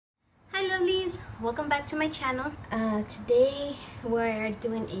welcome back to my channel. Today we're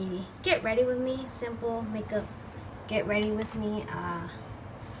doing a get ready with me, simple makeup get ready with me.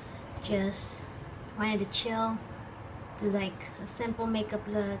 Just wanted to chill, do like a simple makeup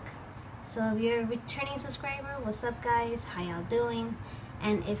look. So if you're a returning subscriber, what's up guys, how y'all doing?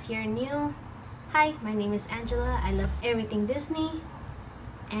 And if you're new, hi, my name is Angela. I love everything Disney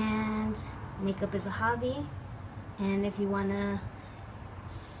and makeup is a hobby. And if you wanna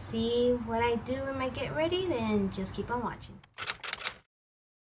see what I do in my get ready, then just keep on watching.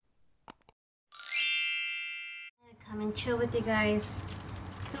 I'm gonna come and chill with you guys,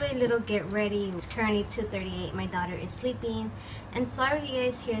 do a little get ready. It's currently 2:38. My daughter is sleeping, and sorry if you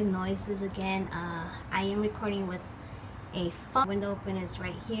guys hear noises again. I am recording with a phone. Window open is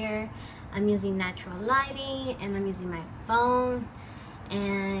right here. I'm using natural lighting and I'm using my phone,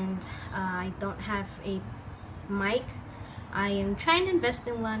 and I don't have a mic. I am trying to invest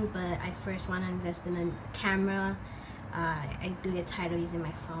in one, but I first want to invest in a camera. I do get tired of using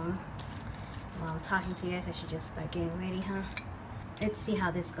my phone while I'm talking to you guys. I should just start getting ready, huh? Let's see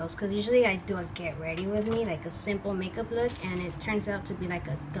how this goes, because usually I do a get ready with me, like a simple makeup look, and it turns out to be like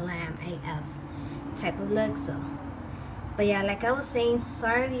a glam AF type of look. So, but yeah, like I was saying,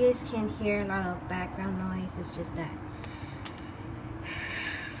 sorry if you guys can hear a lot of background noise. It's just that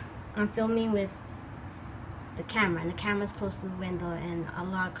I'm filming with the camera, and the camera's close to the window, and a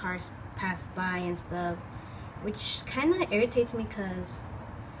lot of cars pass by and stuff, which kind of irritates me because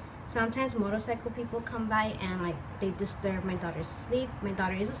sometimes motorcycle people come by and like they disturb my daughter's sleep. My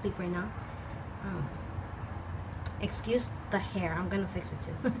daughter is asleep right now. Excuse the hair, I'm gonna fix it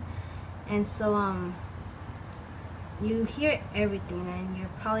too. And so you hear everything, and you're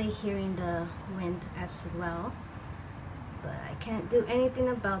probably hearing the wind as well, but I can't do anything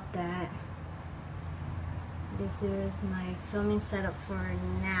about that. This is my filming setup for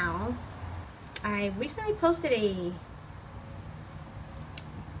now. I recently posted a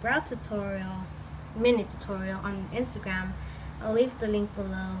brow tutorial, mini tutorial on Instagram. I'll leave the link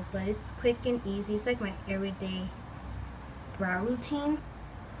below, but it's quick and easy. It's like my everyday brow routine.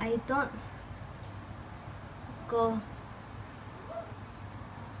 I don't go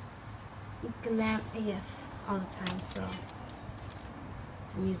glam AF all the time, so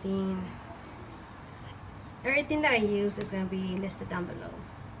I'm using everything that I use is going to be listed down below,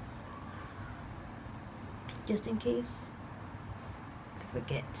 just in case I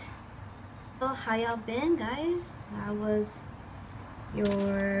forget. Well, how y'all been, guys? How was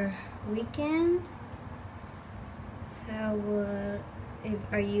your weekend?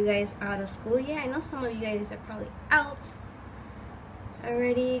 Are you guys out of school yet? I know some of you guys are probably out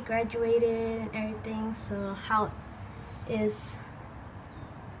already, graduated and everything. So how is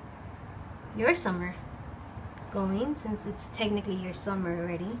your summer going, since it's technically your summer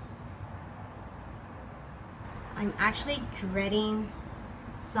already? I'm actually dreading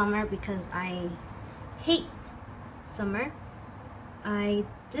summer because I hate summer. I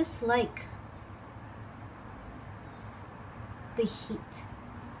dislike the heat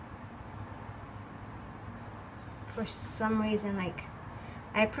for some reason. Like,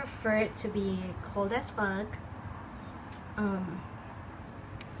 I prefer it to be cold as fuck.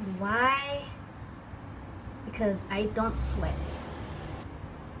 Why? Because I don't sweat.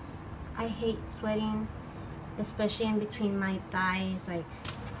 I hate sweating, especially in between my thighs. Like,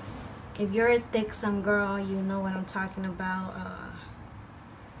 if you're a thick-some girl, you know what I'm talking about.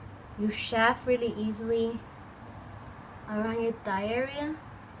 You shaft really easily around your thigh area,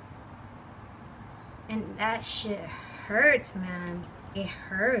 and that shit hurts, man. It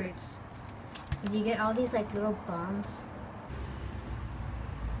hurts. You get all these like little bumps.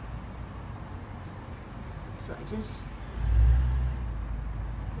 So I just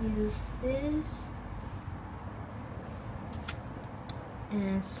use this,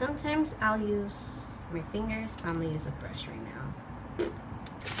 and sometimes I'll use my fingers, but I'm gonna use a brush right now.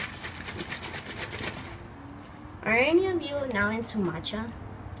 Are any of you now into matcha?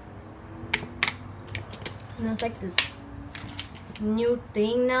 You know, it's like this new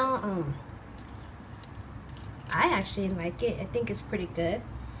thing now. I actually like it. I think it's pretty good.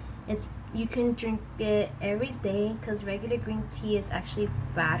 You can drink it every day, because regular green tea is actually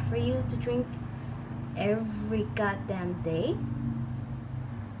bad for you to drink every goddamn day.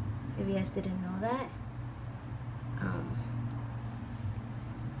 If you guys didn't know that,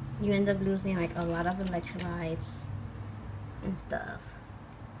 you end up losing like a lot of electrolytes and stuff.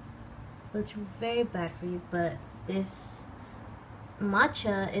 But it's very bad for you. But this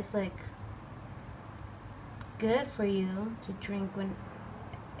matcha is like good for you to drink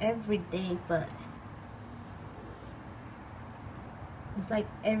every day, but It's like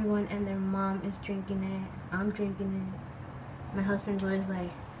everyone and their mom is drinking it. I'm drinking it. My husband's always like,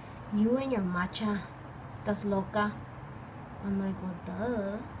 you and your matcha, that's loca. I'm like, well,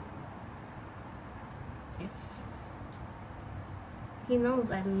 duh. If he knows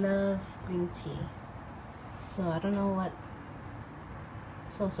I love green tea, so I don't know what's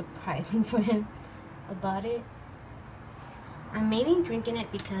so surprising for him about it. I'm mainly drinking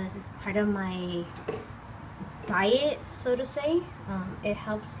it because it's part of my diet, so to say. It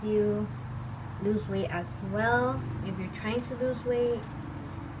helps you lose weight as well if you're trying to lose weight.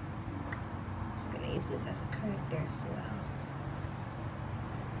 Just gonna use this as a corrector as well.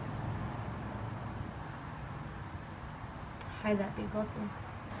 Hi, that bigote.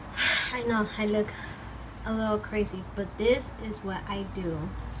 I know I look a little crazy, but this is what I do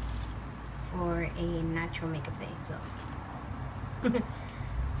for a natural makeup day. So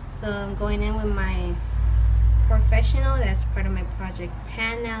I'm going in with my professional. That's part of my project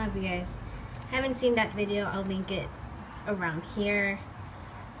pan now. If you guys haven't seen that video, I'll link it around here.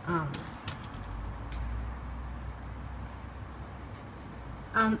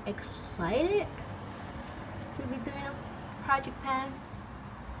 I'm excited to be doing a project pan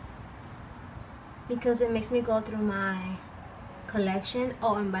because it makes me go through my collection.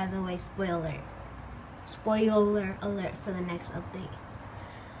 Oh, and by the way, spoiler alert for the next update.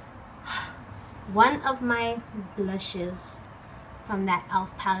 One of my blushes from that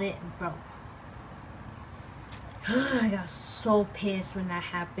e.l.f. palette broke. I got so pissed when that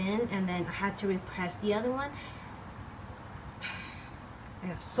happened, and then I had to repress the other one. I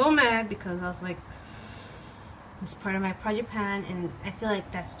got so mad because I was like, this is part of my project pan, and I feel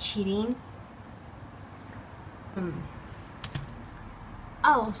like that's cheating.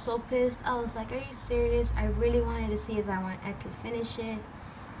 I was so pissed. I was like, are you serious? I really wanted to see if I could finish it.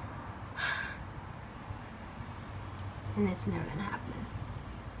 And it's never gonna happen.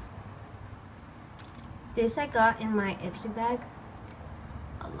 This I got in my Ipsy bag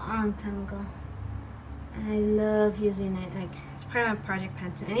a long time ago, and I love using it. Like, it's part of my project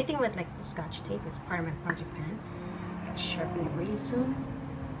pan too. Anything with like the scotch tape is part of my project pan. I gotta sharpen it really soon.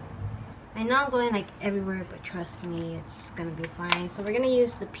 I know I'm going like everywhere, but trust me, it's gonna be fine. So we're gonna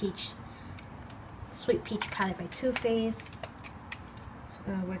use the Sweet Peach palette by Too Faced.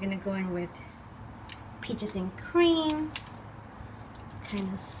 We're gonna go in with Peaches and Cream.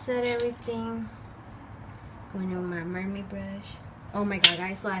 Kind of set everything. Going in with my mermaid brush. Oh my god,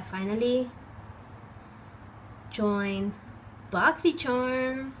 guys! So I finally joined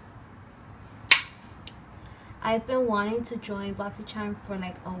Boxycharm. I've been wanting to join Boxycharm for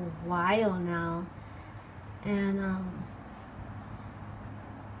like a while now, and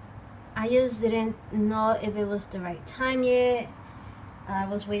I just didn't know if it was the right time yet. I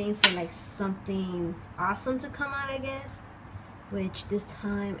was waiting for like something awesome to come out, I guess, which this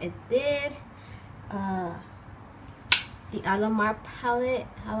time it did. The Alamar palette,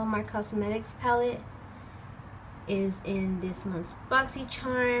 Alamar Cosmetics palette, is in this month's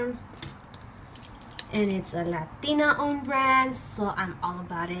Boxycharm. And it's a Latina owned brand, so I'm all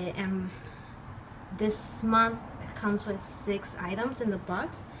about it. And this month it comes with 6 items in the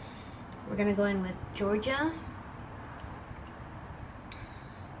box. We're gonna go in with Georgia.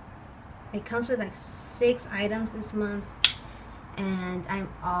 It comes with like 6 items this month, and I'm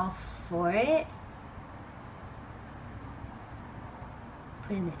all for it.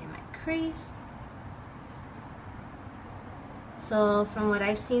 Putting it in my crease. So from what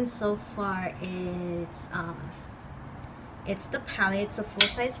I've seen so far, it's the palette. It's a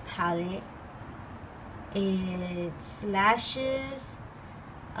full-size palette. It's lashes,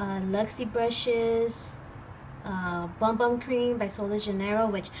 Luxie brushes, Bum Bum Cream by Sol de Janeiro,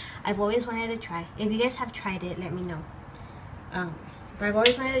 which I've always wanted to try. If you guys have tried it, let me know. But I've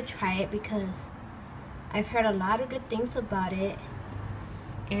always wanted to try it because I've heard a lot of good things about it,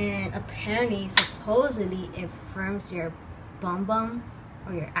 and apparently, supposedly, it firms your bum bum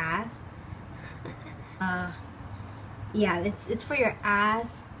or your ass. Yeah, it's for your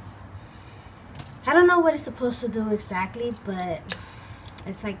ass. I don't know what it's supposed to do exactly, but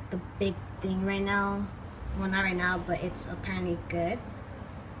it's like the big thing right now. Well, not right now, but it's apparently good.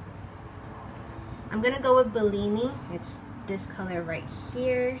 I'm gonna go with Bellini. It's this color right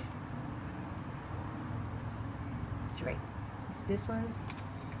here. It's right. It's this one.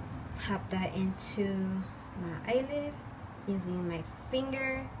 Pop that into my eyelid using my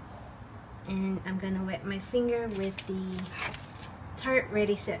finger, and I'm gonna wet my finger with the Tarte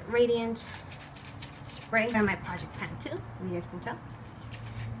Ready Set Radiant spray from my project pan too, if you guys can tell.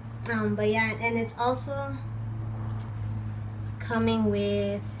 But yeah, and it's also coming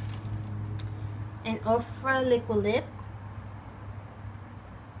with an Ofra liquid lip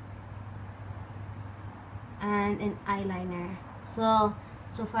and an eyeliner. So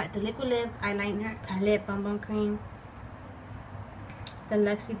far, the liquid lip, eyeliner, palette, Bum Cream, the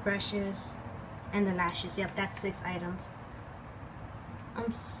Luxie brushes, and the lashes. Yep, that's 6 items.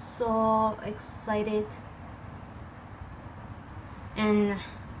 I'm so excited. And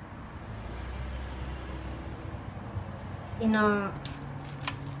you know,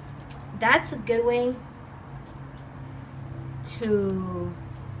 that's a good way to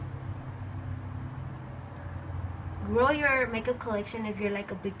grow your makeup collection if you're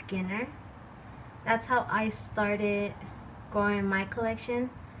like a beginner. That's how I started growing my collection,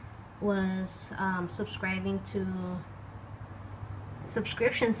 was subscribing to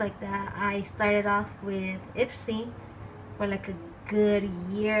subscriptions like that. I started off with Ipsy for like a good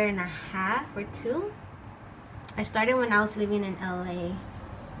year and a half or 2. I started when I was living in LA,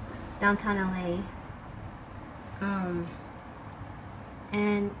 downtown LA.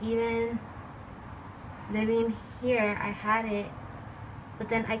 And even living here, I had it, but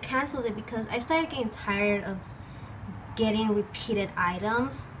then I canceled it because I started getting tired of getting repeated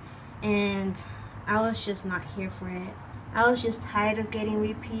items, and I was just not here for it. I was just tired of getting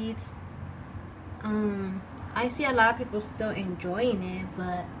repeats. I see a lot of people still enjoying it,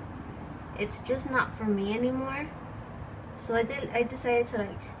 but it's just not for me anymore. So I decided to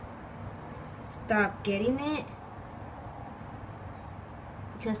like stop getting it,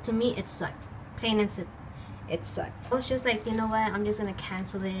 because to me it sucked. Plain and simple, it sucked. I was just like, you know what, I'm just gonna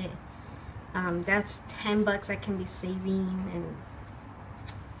cancel it. That's $10 I can be saving,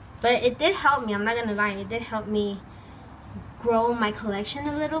 but it did help me. I'm not gonna lie, it did help me grow my collection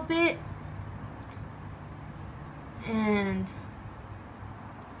a little bit, and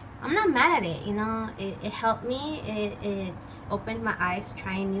I'm not mad at it. You know, it helped me. It opened my eyes to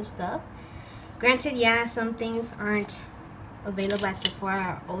trying new stuff. Granted, yeah, some things aren't available at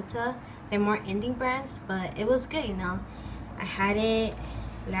Sephora or Ulta. They're more indie brands, but it was good, you know. I had it,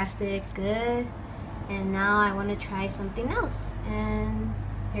 lasted good, and now I want to try something else. And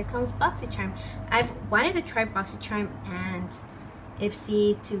here comes Boxycharm. I've wanted to try Boxycharm and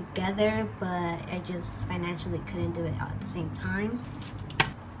Ipsy together, but I just financially couldn't do it at the same time.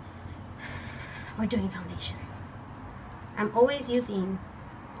 We're doing foundation. I'm always using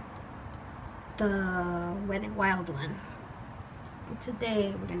the Wet n Wild one.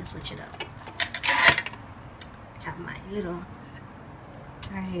 Today we're gonna switch it up. Have my little,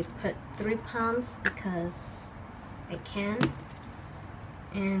 I put 3 pumps because I can,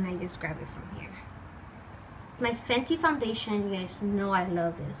 and I just grab it from here. My Fenty foundation, you guys know I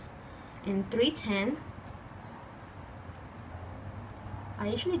love this, in 310. I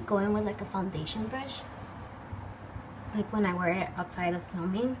usually go in with like a foundation brush, like when I wear it outside of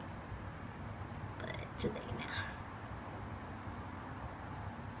filming, but today now.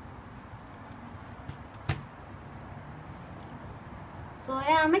 So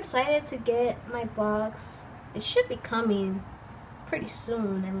yeah, I'm excited to get my box. It should be coming pretty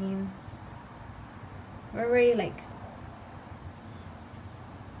soon. I mean, we're already like,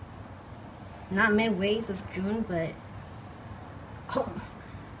 not midways of June, but oh,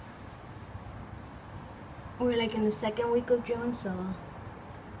 we're like in the 2nd week of June, so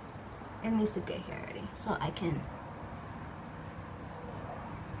it needs to get here already so I can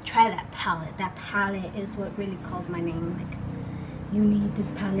try that palette. That palette is what really called my name. Like, you need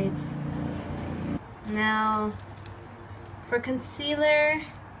this palette. Now for concealer,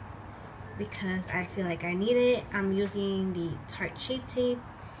 because I feel like I need it, I'm using the Tarte Shape Tape,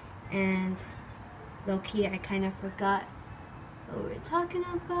 and low-key I kind of forgot what we're talking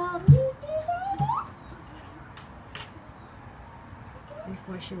about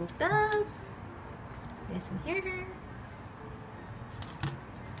before she woke up. You guys can hear her.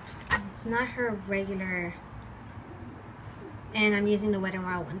 It's not her regular, and I'm using the Wet n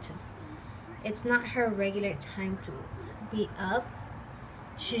Wild one too. It's not her regular time to be up.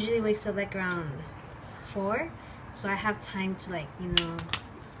 She usually wakes up like around 4, so I have time to, like, you know,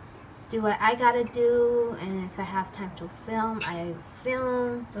 do what I gotta do, and if I have time to film, I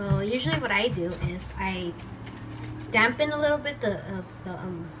film. So usually what I do is I dampen a little bit the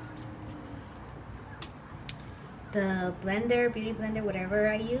blender, beauty blender, whatever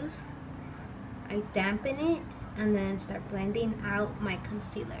I use. I dampen it and then start blending out my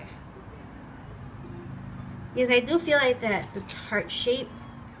concealer. Because I do feel like that the Tarte Shape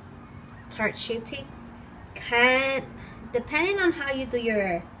Tape can, depending on how you do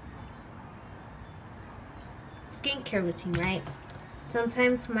your skincare routine, right?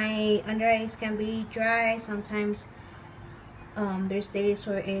 Sometimes my under eyes can be dry. Sometimes there's days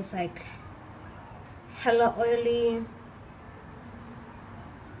where it's like hella oily.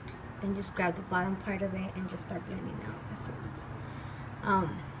 then just grab the bottom part of it and just start blending out. So,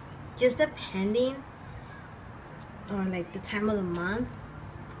 just depending on like the time of the month.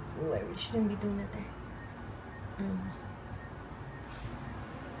 Oh, I really shouldn't be doing that there.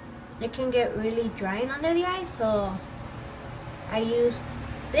 It can get really drying under the eye, so I use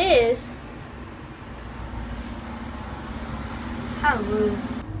this. How rude.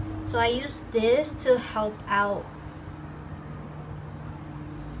 So I use this to help out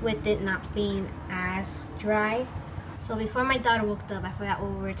with it not being as dry. So before my daughter woke up, I forgot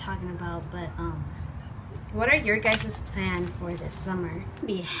what we were talking about, but what are your guys' plans for this summer? It'll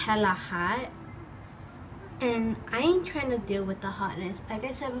be hella hot, and I ain't trying to deal with the hotness. Like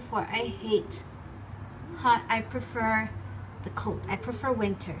I said before, I hate hot. I prefer the cold. I prefer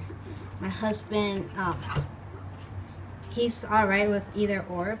winter. My husband, he's alright with either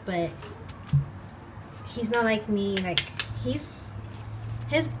or, but he's not like me. Like his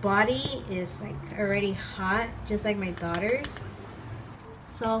body is like already hot, just like my daughter's.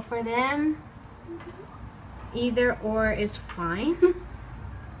 So for them, either or is fine.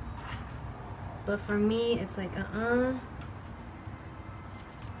 But for me, it's like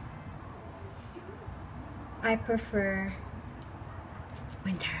I prefer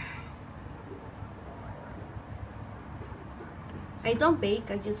winter. I don't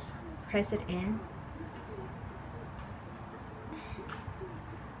bake, I just press it in.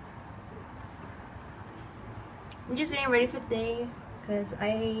 I'm just getting ready for the day because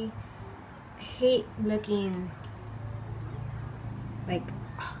I hate looking like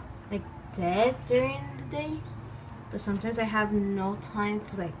dead during the day, but sometimes I have no time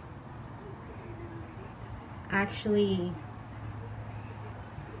to like actually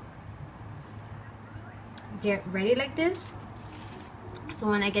get ready like this. So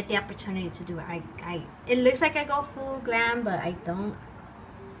when I get the opportunity to do it, it looks like I go full glam, but I don't.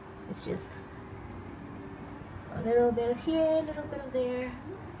 It's just a little bit of here, a little bit of there.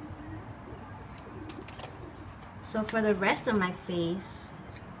 So for the rest of my face,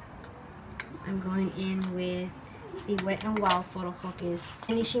 I'm going in with the Wet n Wild Photo Focus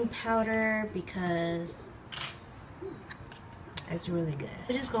finishing powder because it's really good.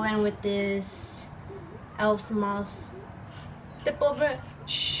 I just go in with this Elf's Moss Stipple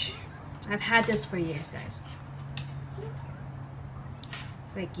Brush. I've had this for years, guys.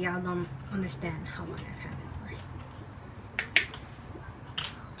 Like, y'all don't understand how long I've had it for.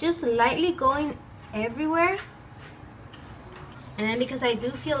 Just lightly going everywhere. And then because I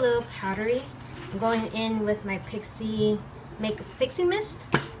do feel a little powdery, I'm going in with my Pixie Makeup Fixing Mist.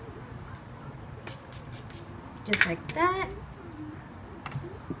 Just like that.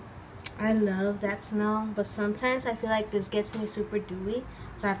 I love that smell, but sometimes I feel like this gets me super dewy,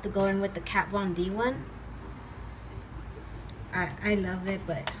 so I have to go in with the Kat Von D one. I love it,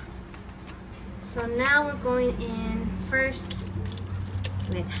 but... So now we're going in first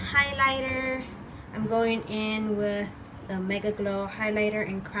with highlighter. I'm going in with the Mega Glow highlighter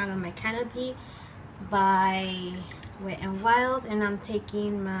and Crown on My Canopy by Wet n Wild, and I'm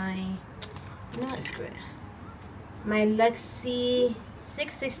taking my, screw it, my Luxie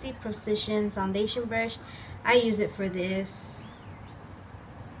 660 Precision foundation brush. I use it for this.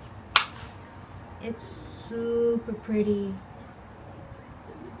 It's super pretty.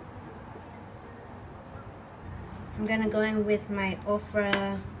 I'm gonna go in with my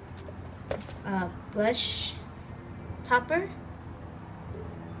Ofra blush topper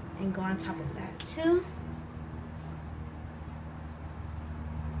and go on top of that too.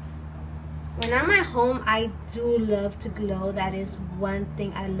 When I'm at home, I do love to glow. That is one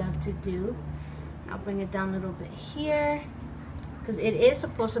thing I love to do. I'll bring it down a little bit here because it is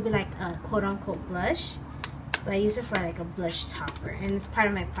supposed to be like a quote-unquote blush, but I use it for like a blush topper, and it's part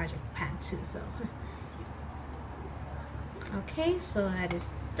of my project pan too. So okay, so that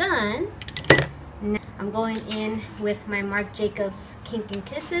is done. Now I'm going in with my Marc Jacobs Kink and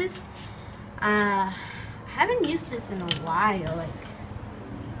Kisses. I haven't used this in a while.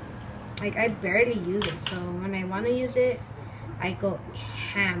 Like I barely use it, so when I want to use it, I go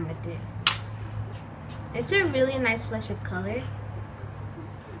ham with it. It's a really nice flush of color.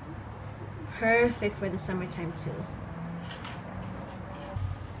 Perfect for the summertime too.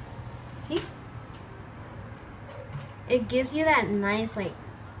 See? It gives you that nice like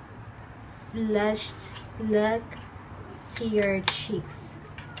flushed look to your cheeks.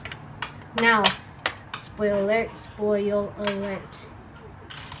 Now, spoil alert.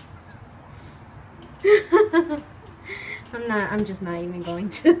 I'm just not even going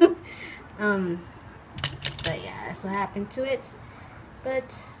to. But yeah, that's what happened to it.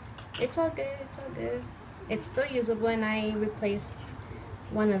 But it's all good, it's all good. It's still usable, and I replaced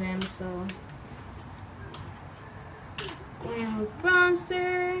one of them. So going with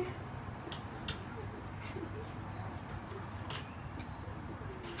bronzer.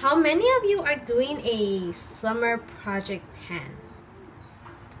 How many of you are doing a summer project pan?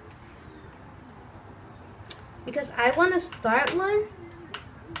 Because I want to start one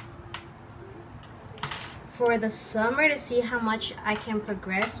for the summer to see how much I can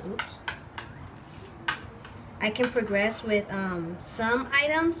progress. Oops. I can progress with some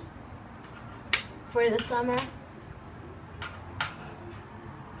items for the summer.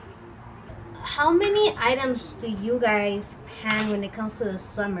 How many items do you guys pan when it comes to the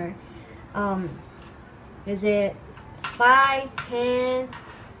summer? Is it 5, 10?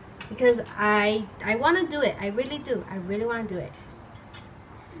 Because I want to do it. I really do. I really want to do it.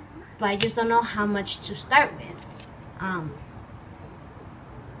 But I just don't know how much to start with. I'm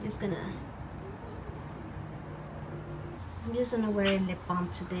just gonna wear a lip balm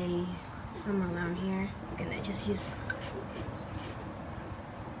today. Somewhere around here. I'm gonna just use.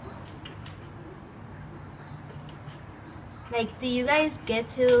 Like, do you guys get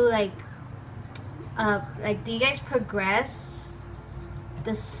to like do you guys progress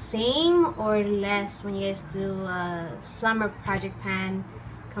the same or less when you guys do a summer project pan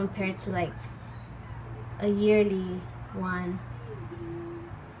compared to like a yearly one?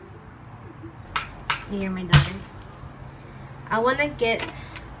 Here, my daughter. I want to get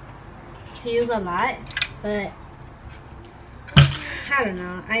to use a lot, but I don't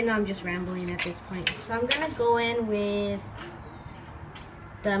know. I know I'm just rambling at this point. So I'm gonna go in with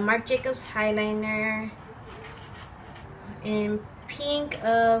the Marc Jacobs highliner in Pink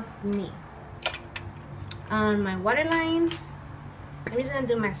of Me on my waterline. I'm just gonna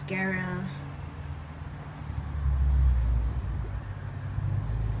do mascara.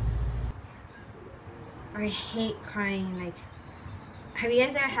 I hate crying. Like, have you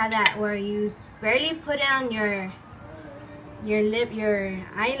guys ever had that where you barely put on your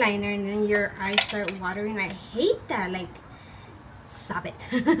eyeliner and then your eyes start watering? I hate that. Like, stop it.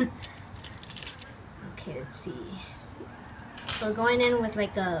 Okay, let's see. So going in with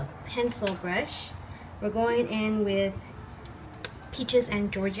like a pencil brush. We're going in with Peaches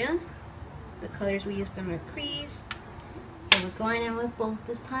and Georgia. The colors we used on our crease. So we're going in with both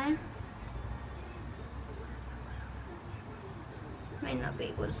this time. Might not be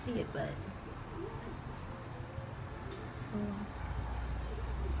able to see it, but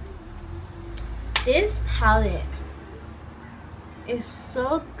this palette is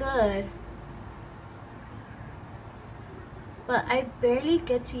so good, but I barely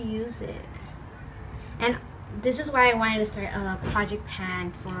get to use it. And this is why I wanted to start a project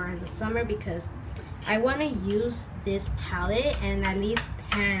pan for the summer, because I want to use this palette and at least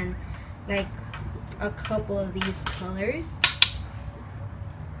pan like a couple of these colors.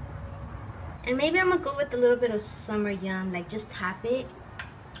 And maybe I'm gonna go with a little bit of Summer Yum, like just tap it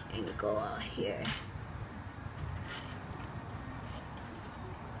and go out here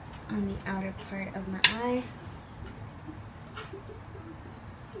on the outer part of my eye.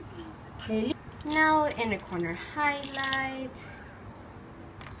 Now inner corner highlight.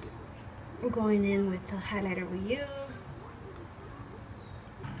 I'm going in with the highlighter we use.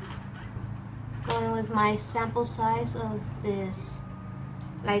 It's going with my sample size of this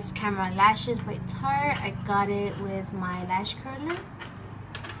Lights Camera Lashes by Tarte. I got it with my lash curler.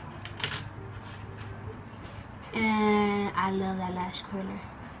 And I love that lash curler.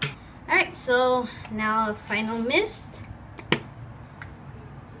 Alright, so now a final mist.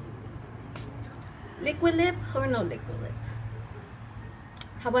 Liquid lip or no liquid lip?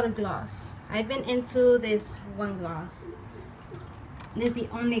 How about a gloss? I've been into this one gloss. This is the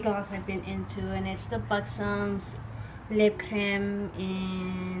only gloss I've been into, and it's the Boxycharm lip creme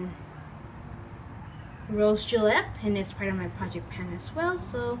in Rose Julep, and it's part of my project pan as well.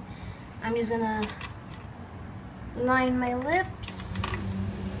 So I'm just gonna line my lips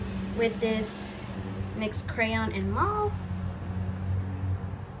with this NYX crayon in mauve,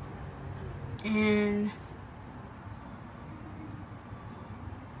 and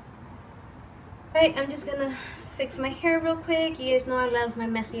alright, I'm just gonna fix my hair real quick. You guys know I love my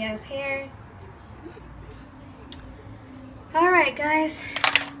messy ass hair. Alright guys,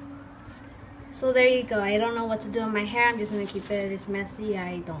 so there you go. I don't know what to do with my hair. I'm just gonna keep it this messy.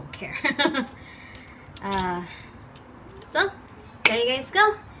 I don't care. So there you guys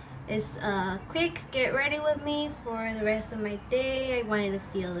go. It's a quick get ready with me for the rest of my day. I wanted to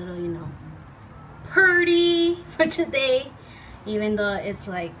feel a little, you know, pretty for today, even though it's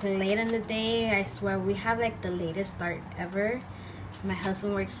like late in the day. I swear we have like the latest start ever. My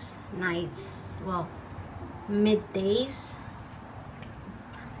husband works nights, well, middays.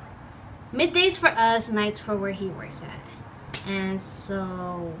 middays for us, nights for where he works at. And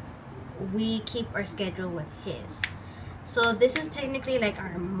so we keep our schedule with his. So this is technically like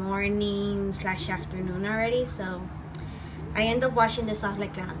our morning / afternoon already. So I end up washing this off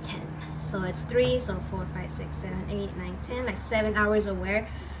like around 10. So it's 3, so 4, 5, 6, 7, 8, 9, 10, like 7 hours of wear,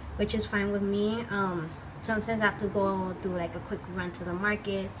 which is fine with me. Sometimes I have to go do like a quick run to the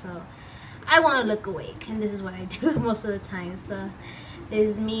market, so I want to look awake, and this is what I do most of the time. So this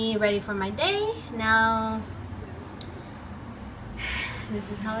is me ready for my day. Now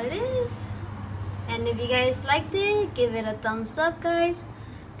this is how it is. And if you guys liked it, give it a thumbs up, guys.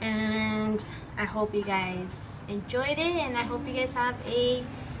 And I hope you guys enjoyed it, and I hope you guys have a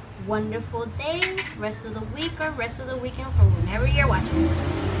wonderful day, rest of the week, or rest of the weekend for whenever you're watching this.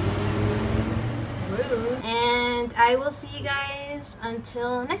 And I will see you guys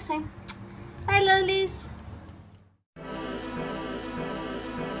until next time. Bye, lovelies.